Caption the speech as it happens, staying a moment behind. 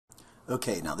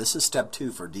Okay, now this is step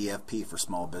 2 for DFP for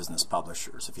small business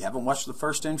publishers. If you haven't watched the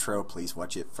first intro, please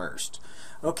watch it first.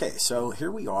 Okay, so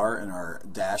here we are in our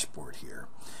dashboard here.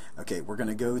 Okay, we're going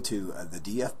to go to the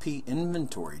DFP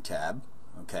inventory tab,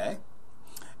 okay,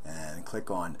 and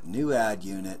click on new ad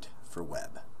unit for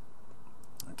web.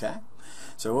 Okay,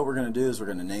 so what we're going to do is we're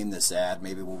going to name this ad.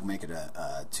 Maybe we'll make it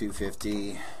a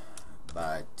 250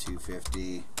 by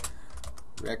 250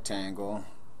 rectangle.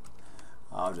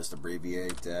 I'll just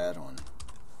abbreviate that on,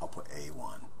 I'll put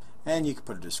A1, and you can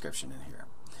put a description in here.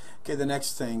 Okay, the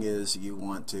next thing is you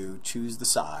want to choose the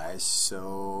size.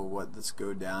 So let's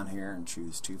go down here and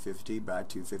choose 250 by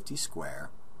 250 square.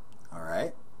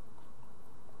 Alright,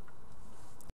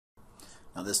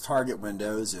 now this target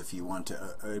windows, if you want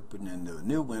to open into a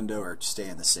new window or stay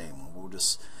in the same one,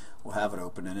 we'll have it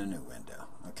open in a new window.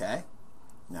 Okay,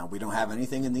 now we don't have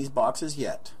anything in these boxes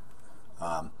yet.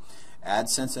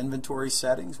 AdSense inventory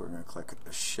settings, we're going to click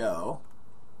show,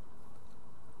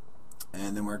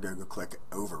 and then we're going to go click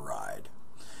override.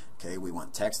 Okay, we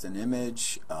want text and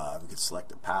image. We can select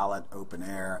the palette, open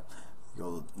air.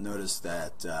 You'll notice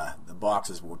that the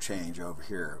boxes will change over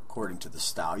here according to the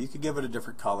style. You could give it a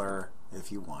different color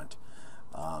if you want.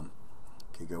 You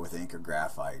could go with ink or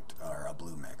graphite or a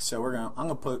blue mix. So I'm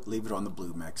going to leave it on the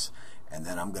blue mix, and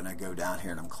then I'm going to go down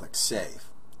here and I'm going to click save.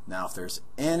 Now if there's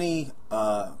any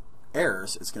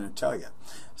errors, it's going to tell you.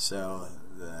 So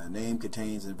the name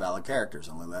contains invalid characters,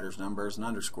 only letters, numbers, and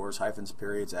underscores, hyphens,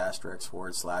 periods, asterisks,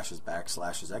 forward slashes,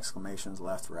 backslashes, exclamations,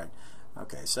 left, right.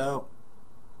 Okay, so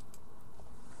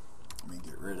let me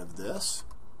get rid of this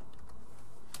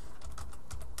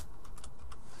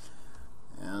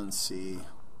and see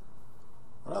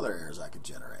what other errors I could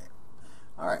generate.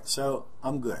 Alright, so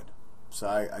I'm good. So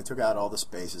I took out all the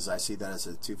spaces. I see that as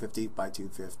a 250 by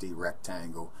 250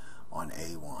 rectangle on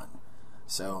A1.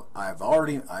 So I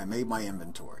made my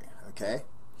inventory. Okay,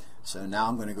 so now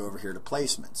I'm going to go over here to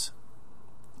placements.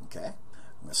 Okay,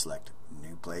 I'm going to select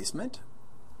new placement.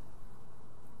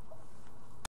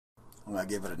 I'm going to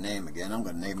give it a name again. I'm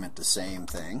going to name it the same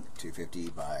thing, 250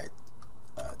 by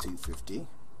 250,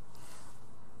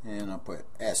 and I'll put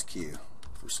SQ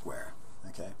for square.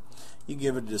 Okay, you can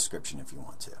give it a description if you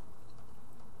want to.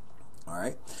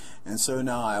 Alright, and so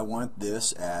now I want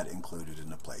this ad included in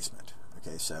the placement.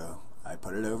 Okay, so I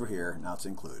put it over here, now it's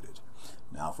included.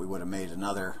 Now if we would have made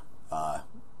another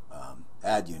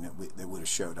ad unit, they would have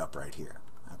showed up right here.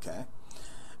 Okay,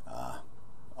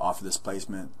 offer this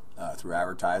placement through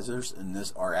advertisers,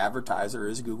 and our advertiser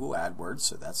is Google AdWords,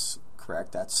 so that's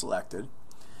correct, that's selected.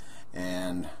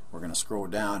 And we're going to scroll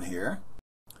down here,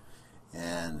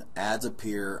 and ads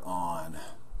appear on,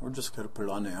 we're just going to put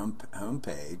it on the home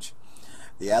page.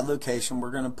 The ad location, we're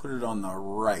going to put it on the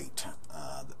right.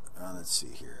 Let's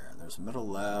see here. There's middle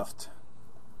left.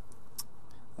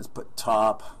 Let's put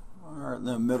top or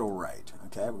the middle right.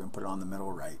 Okay, we're going to put it on the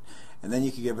middle right. And then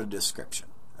you can give it a description.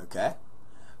 Okay?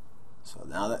 So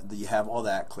now that you have all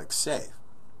that, click save.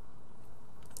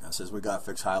 Now it says we got to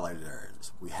fix highlighted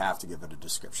areas. We have to give it a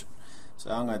description.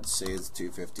 So I'm going to say it's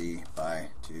 250 by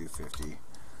 250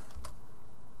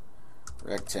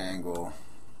 rectangle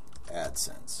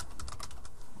AdSense.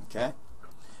 Okay,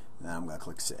 now I'm going to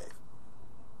click save.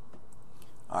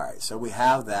 Alright, so we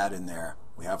have that in there.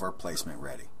 We have our placement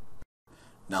ready.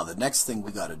 Now the next thing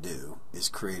we got to do is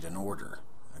create an order.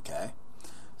 Okay,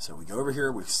 so we go over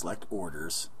here, we select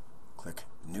orders, click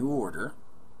new order.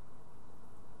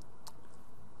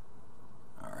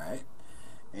 Alright,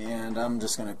 and I'm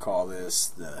just going to call this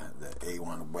the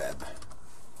A1 web.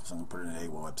 So I'm going to put it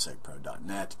in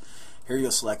a1websitepro.net. Here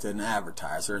you'll select an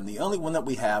advertiser, and the only one that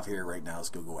we have here right now is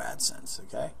Google AdSense.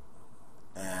 Okay,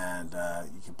 and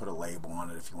you can put a label on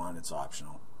it if you want. It's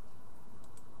optional.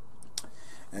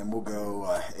 And we'll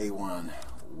go A1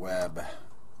 web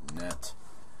net.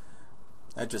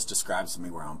 That just describes to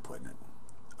me where I'm putting it.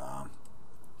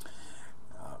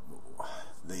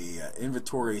 The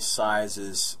inventory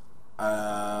sizes.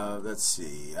 Let's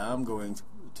see. I'm going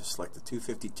to select the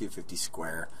 250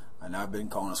 square. I know I've been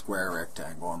calling a square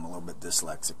rectangle. I'm a little bit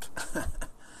dyslexic.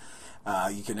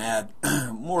 You can add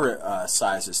more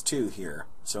sizes too here.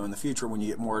 So in the future, when you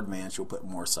get more advanced, you'll put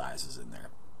more sizes in there.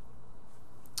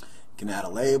 You can add a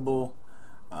label.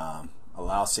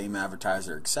 Allow same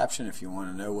advertiser exception. If you want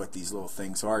to know what these little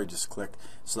things are, you just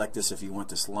select this if you want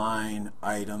this line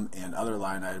item and other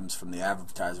line items from the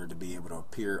advertiser to be able to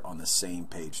appear on the same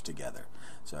page together.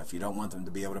 So if you don't want them to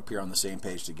be able to appear on the same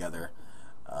page together,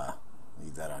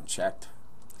 leave that unchecked.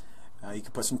 You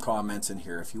can put some comments in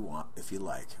here if you want, if you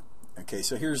like. Okay,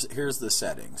 so here's the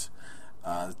settings.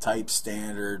 Type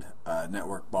standard,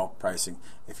 network bulk pricing.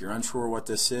 If you're unsure what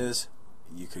this is,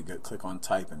 you could go click on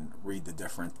type and read the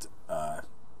different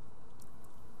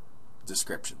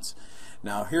descriptions.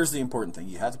 Now here's the important thing.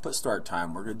 You have to put start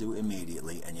time. We're going to do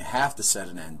immediately, and you have to set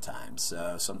an end time.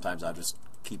 So sometimes I'll just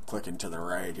keep clicking to the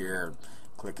right here,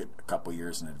 click it a couple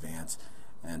years in advance,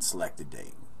 and select the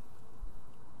date.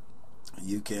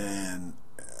 You can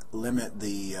limit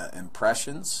the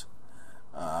impressions.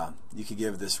 You could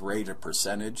give this rate a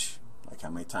percentage, like how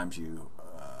many times you,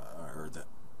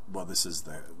 well, this is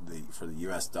the for the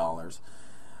U.S. dollars.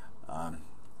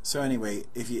 So anyway,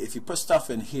 if you put stuff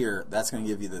in here, that's going to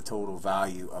give you the total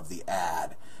value of the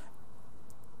ad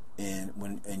in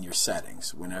your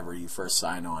settings. Whenever you first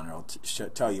sign on, it'll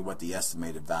tell you what the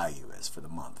estimated value is for the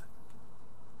month.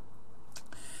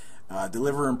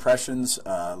 Deliver impressions,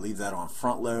 leave that on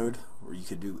front load, or you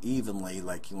could do evenly,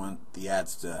 like you want the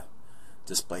ads to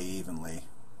display evenly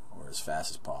or as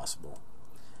fast as possible.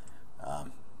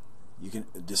 You can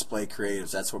display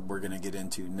creatives. That's what we're going to get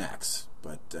into next,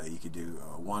 but you could do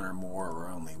one or more or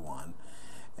only one,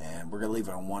 and we're going to leave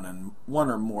it on one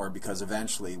or more because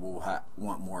eventually we'll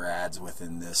want more ads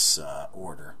within this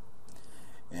order.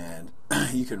 And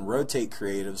you can rotate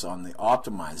creatives on the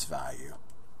optimized value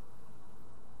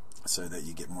so that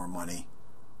you get more money,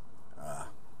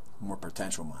 more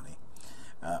potential money.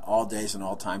 All days and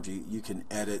all times, you can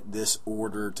edit this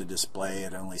order to display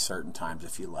at only certain times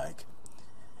if you like.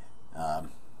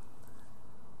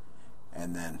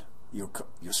 And then you'll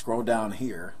scroll down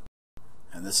here,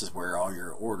 and this is where all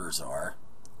your orders are.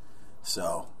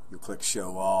 So you'll click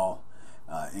show all,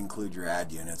 include your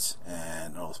ad units,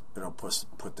 and it'll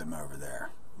put them over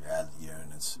there. Your ad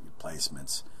units, your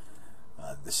placements.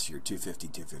 This is your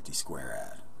 250 square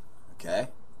ad. Okay,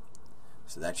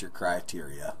 so that's your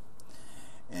criteria.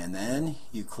 And then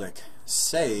you click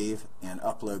save and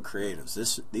upload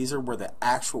creatives. These are where the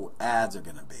actual ads are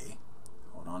going to be.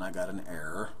 Hold on, I got an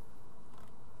error.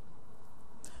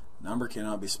 Number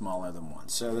cannot be smaller than 1.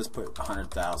 So let's put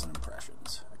 100,000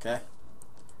 impressions. Okay.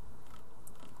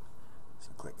 So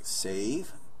click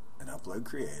save and upload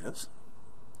creatives.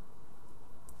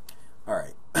 All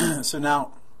right. So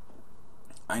now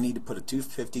I need to put a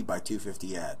 250 by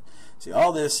 250 ad. See,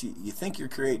 all this, you think you're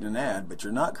creating an ad, but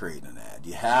you're not creating an ad.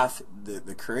 You have the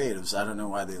creatives. I don't know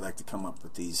why they like to come up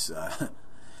with these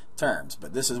terms,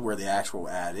 but this is where the actual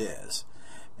ad is.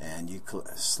 And you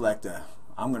select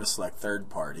I'm going to select third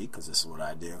party because this is what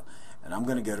I do. And I'm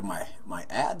going to go to my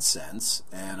AdSense,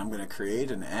 and I'm going to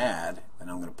create an ad, and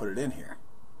I'm going to put it in here.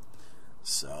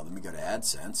 So let me go to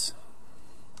AdSense.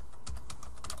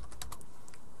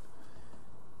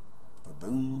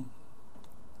 Boom.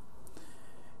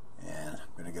 And I'm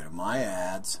going to go to my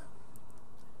ads,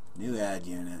 new ad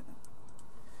unit,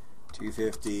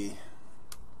 250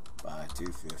 by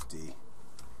 250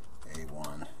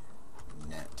 A1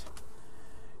 net.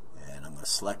 And I'm going to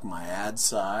select my ad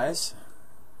size,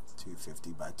 250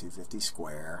 by 250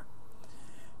 square.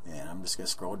 And I'm just going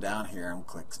to scroll down here and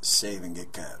click save and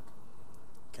get code.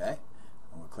 Okay?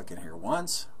 I'm going to click in here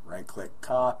once, right click,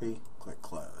 copy, click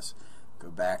close. Go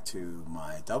back to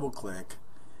my double click,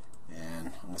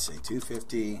 and I'm going to say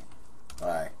 250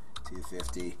 by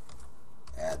 250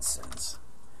 AdSense.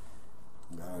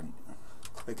 Go and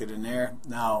click it in there.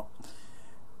 Now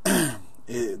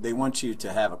they want you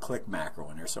to have a click macro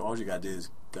in there, so all you got to do is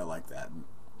go like that,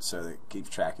 so that it keeps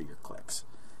track of your clicks.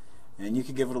 And you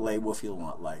can give it a label if you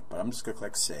want, but I'm just going to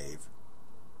click save.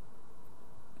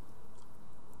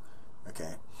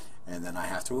 Okay, and then I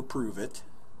have to approve it.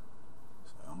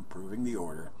 I'm approving the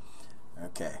order.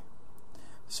 Okay.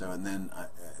 So, and then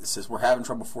it says we're having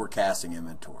trouble forecasting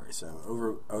inventory. So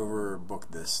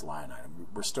overbook this line item.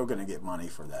 We're still going to get money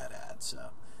for that ad. So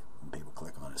when people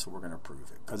click on it, so we're going to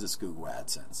approve it because it's Google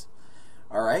AdSense.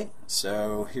 All right.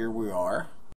 So here we are.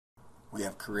 We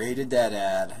have created that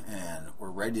ad and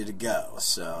we're ready to go.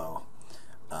 So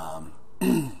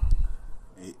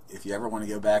if you ever want to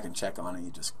go back and check on it, you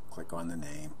just click on the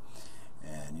name.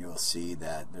 And you'll see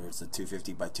that there's a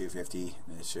 250 by 250,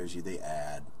 and it shows you the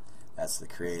ad. That's the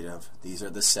creative. These are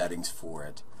the settings for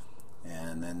it,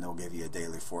 and then they'll give you a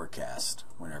daily forecast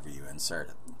whenever you insert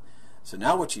it. So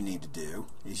now what you need to do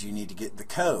is you need to get the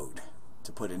code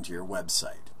to put into your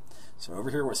website. So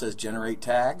over here where it says generate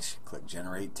tags, click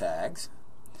generate tags,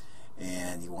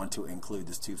 and you want to include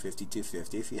this 250,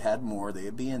 250. If you had more, they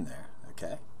would be in there.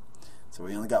 Okay. So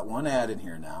we only got one ad in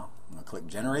here now. I'm going to click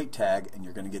generate tag, and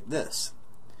you're going to get this.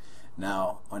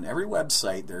 Now on every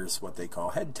website there's what they call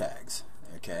head tags.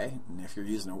 Okay, and if you're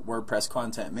using a WordPress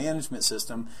content management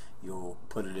system, you'll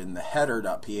put it in the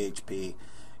header.php.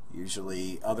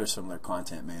 Usually other similar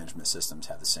content management systems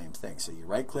have the same thing. So you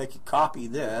right click, you copy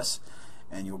this,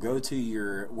 and you'll go to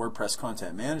your WordPress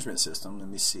content management system. Let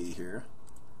me see here.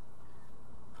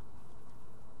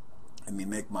 Let me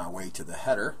make my way to the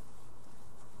header.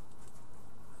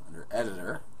 Under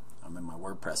editor, I'm in my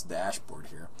WordPress dashboard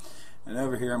here, and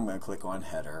over here I'm going to click on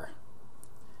header,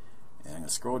 and I'm going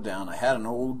to scroll down. I had an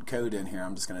old code in here.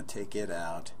 I'm just going to take it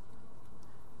out.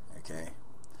 Okay,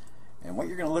 and what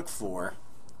you're going to look for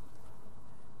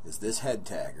is this head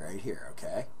tag right here.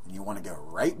 Okay, and you want to go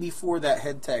right before that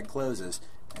head tag closes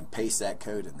and paste that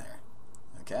code in there.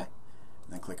 Okay,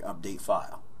 and then click update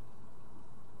file.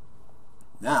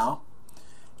 Now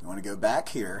you want to go back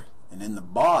here, and in the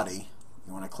body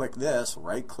you want to click this,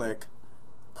 right click,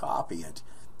 copy it.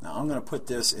 Now I'm going to put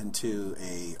this into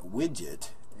a widget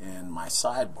in my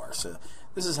sidebar. So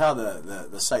this is how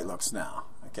the site looks now.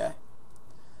 Okay,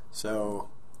 so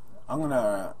I'm going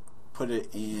to put it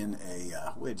in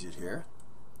a widget here,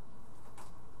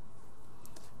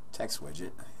 text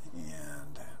widget,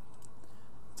 and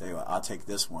tell you what, I'll take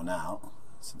this one out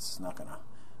since it's not going to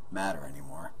matter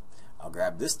anymore. I'll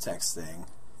grab this text thing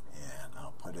and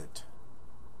I'll put it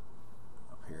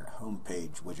up here,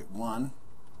 homepage widget 1,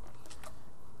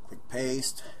 click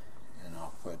paste, and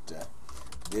I'll put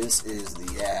this is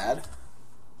the ad,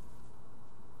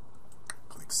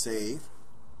 click save,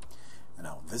 and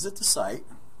I'll visit the site.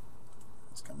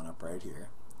 It's coming up right here,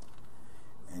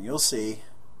 and you'll see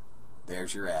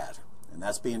there's your ad, and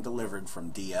that's being delivered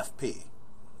from DFP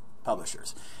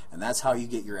publishers, and that's how you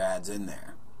get your ads in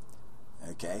there.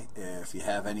 Okay, if you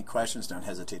have any questions, don't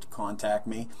hesitate to contact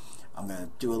me. I'm going to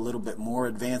do a little bit more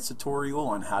advanced tutorial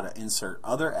on how to insert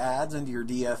other ads into your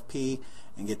DFP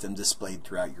and get them displayed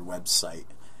throughout your website.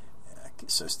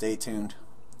 So stay tuned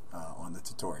on the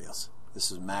tutorials.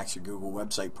 This is Max, your Google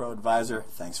Website Pro Advisor.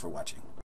 Thanks for watching.